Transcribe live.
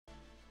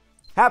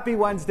Happy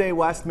Wednesday,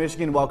 West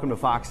Michigan. Welcome to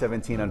Fox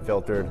 17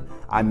 Unfiltered.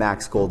 I'm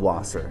Max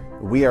Goldwasser.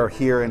 We are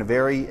here in a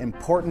very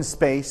important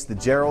space, the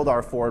Gerald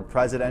R. Ford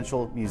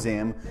Presidential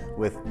Museum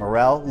with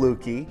Morel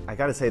Lukey. I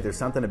gotta say, there's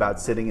something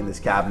about sitting in this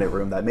cabinet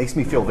room that makes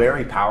me feel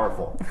very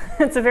powerful.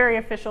 It's a very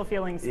official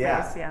feeling space,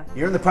 yeah.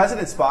 You're in the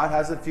president's spot. How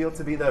does it feel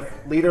to be the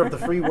leader of the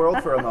free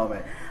world for a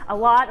moment? A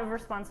lot of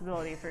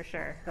responsibility, for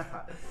sure.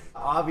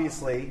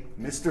 Obviously,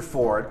 Mr.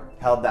 Ford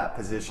held that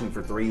position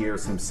for 3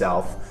 years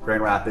himself.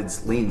 Grand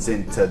Rapids leans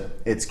into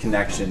its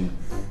connection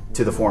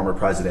to the former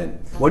president.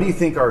 What do you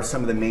think are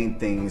some of the main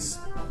things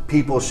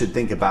people should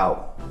think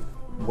about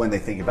when they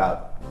think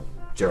about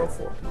Gerald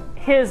Ford?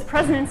 His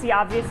presidency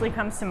obviously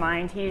comes to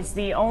mind. He's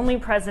the only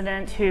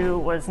president who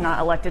was not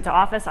elected to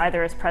office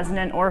either as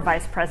president or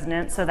vice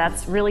president, so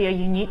that's really a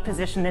unique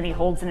position that he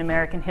holds in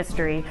American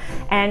history.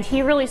 And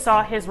he really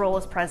saw his role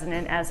as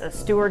president as a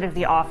steward of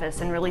the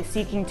office and really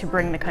seeking to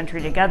bring the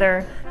country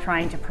together,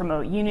 trying to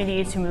promote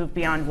unity, to move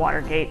beyond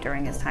Watergate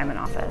during his time in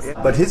office.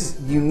 But his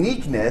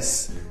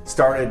uniqueness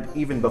started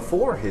even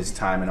before his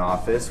time in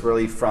office,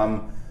 really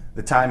from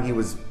the time he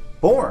was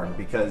born,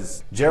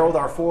 because Gerald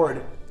R.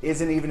 Ford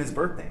isn't even his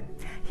birthday.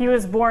 He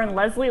was born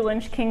Leslie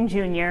Lynch King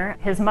Jr.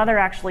 His mother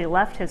actually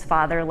left his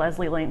father,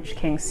 Leslie Lynch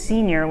King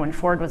Sr., when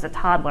Ford was a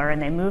toddler, and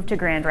they moved to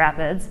Grand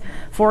Rapids.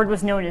 Ford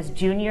was known as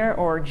Junior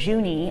or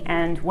Junie,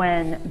 and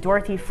when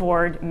Dorothy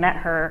Ford met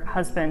her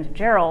husband,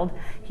 Gerald,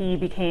 he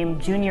became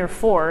Junior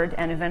Ford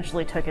and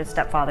eventually took his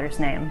stepfather's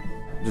name.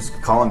 Just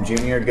call him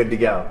Junior, good to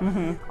go.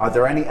 Mm-hmm. Are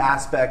there any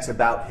aspects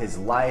about his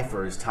life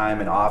or his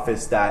time in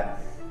office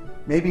that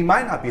maybe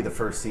might not be the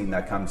first scene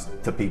that comes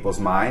to people's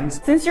minds?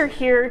 Since you're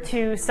here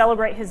to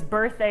celebrate his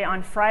birthday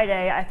on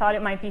Friday, I thought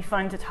it might be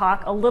fun to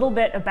talk a little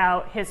bit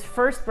about his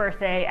first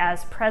birthday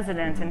as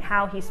president and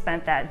how he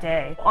spent that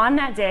day. On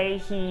that day,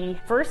 he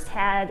first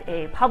had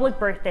a public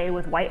birthday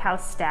with White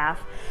House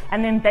staff,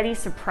 and then Betty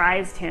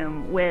surprised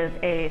him with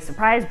a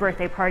surprise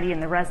birthday party in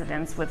the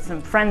residence with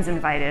some friends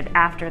invited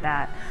after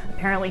that.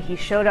 Apparently he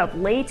showed up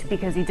late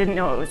because he didn't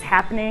know what was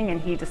happening, and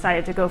he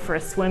decided to go for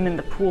a swim in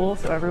the pool,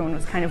 so everyone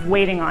was kind of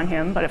waiting on him.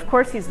 But of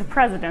course he's the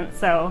president,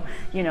 so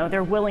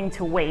they're willing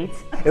to wait.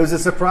 It was a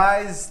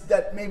surprise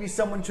that maybe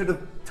someone should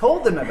have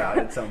told him about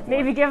at some point.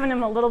 Maybe given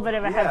him a little bit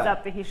of a heads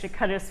up that he should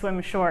cut his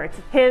swim short.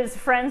 His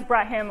friends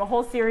brought him a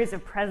whole series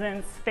of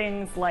presents,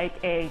 things like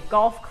a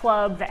golf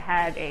club that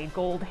had a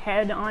gold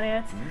head on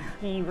it.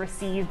 He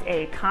received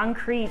a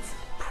concrete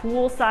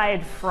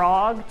poolside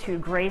frog to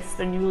grace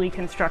the newly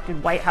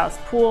constructed White House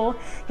pool.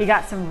 He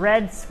got some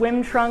red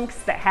swim trunks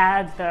that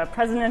had the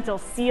presidential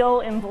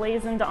seal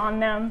emblazoned on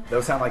them.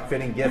 Those sound like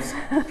fitting gifts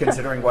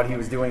considering what he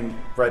was doing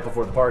right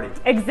before the party.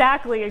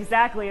 Exactly.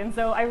 And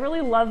so I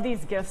really love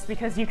these gifts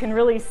because you can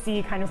really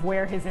see kind of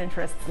where his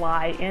interests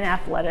lie in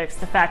athletics,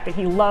 the fact that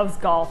he loves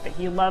golf, that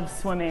he loves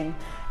swimming,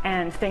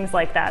 and things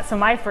like that. So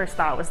my first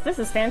thought was, this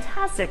is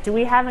fantastic. Do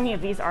we have any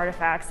of these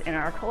artifacts in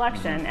our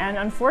collection? And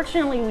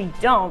unfortunately we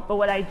don't, but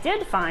what I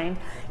did find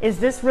is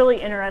this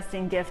really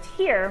interesting gift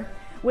here,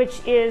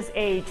 which is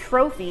a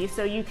trophy.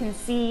 So you can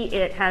see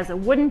it has a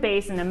wooden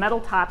base and a metal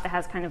top that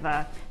has kind of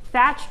a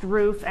thatched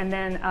roof and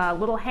then a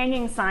little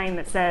hanging sign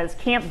that says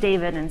Camp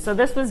David. And so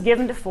this was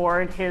given to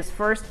Ford his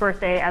first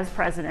birthday as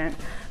president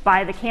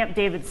by the Camp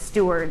David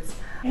stewards.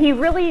 He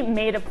really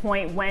made a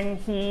point when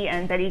he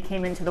and Betty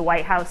came into the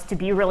White House to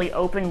be really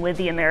open with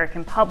the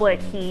American public.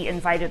 He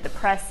invited the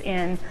press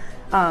in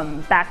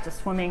back to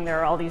swimming. There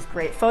are all these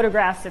great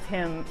photographs of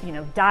him,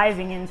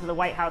 diving into the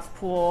White House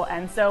pool.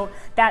 And so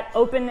that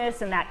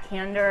openness and that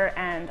candor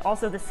and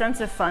also the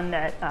sense of fun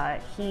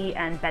that he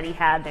and Betty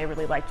had, they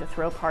really like to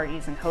throw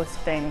parties and host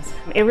things.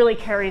 It really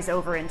carries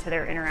over into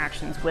their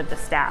interactions with the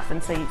staff.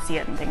 And so you see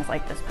it in things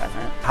like this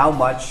present. How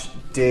much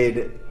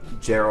did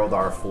Gerald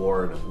R.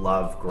 Ford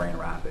love Grand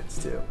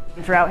Rapids too?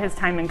 Throughout his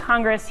time in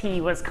Congress, he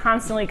was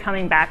constantly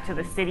coming back to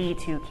the city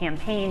to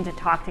campaign, to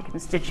talk to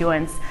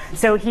constituents.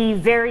 So he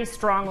very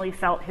strongly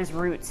felt his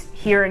roots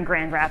here in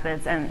Grand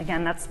Rapids. And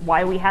again, that's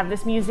why we have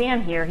this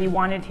museum here. He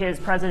wanted his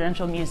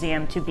presidential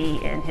museum to be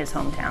in his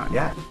hometown.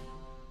 Yeah.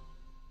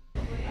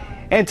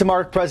 And to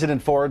mark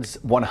President Ford's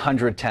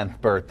 110th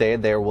birthday,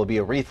 there will be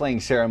a wreath-laying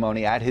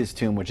ceremony at his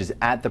tomb, which is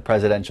at the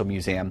Presidential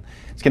Museum.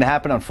 It's going to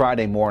happen on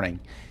Friday morning.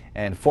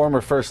 And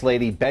former First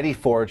Lady Betty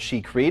Ford,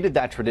 she created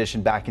that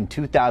tradition back in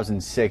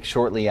 2006,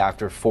 shortly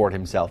after Ford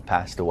himself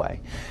passed away.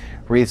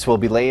 Wreaths will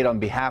be laid on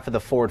behalf of the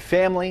Ford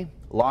family,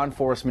 law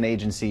enforcement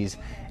agencies,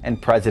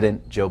 and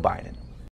President Joe Biden.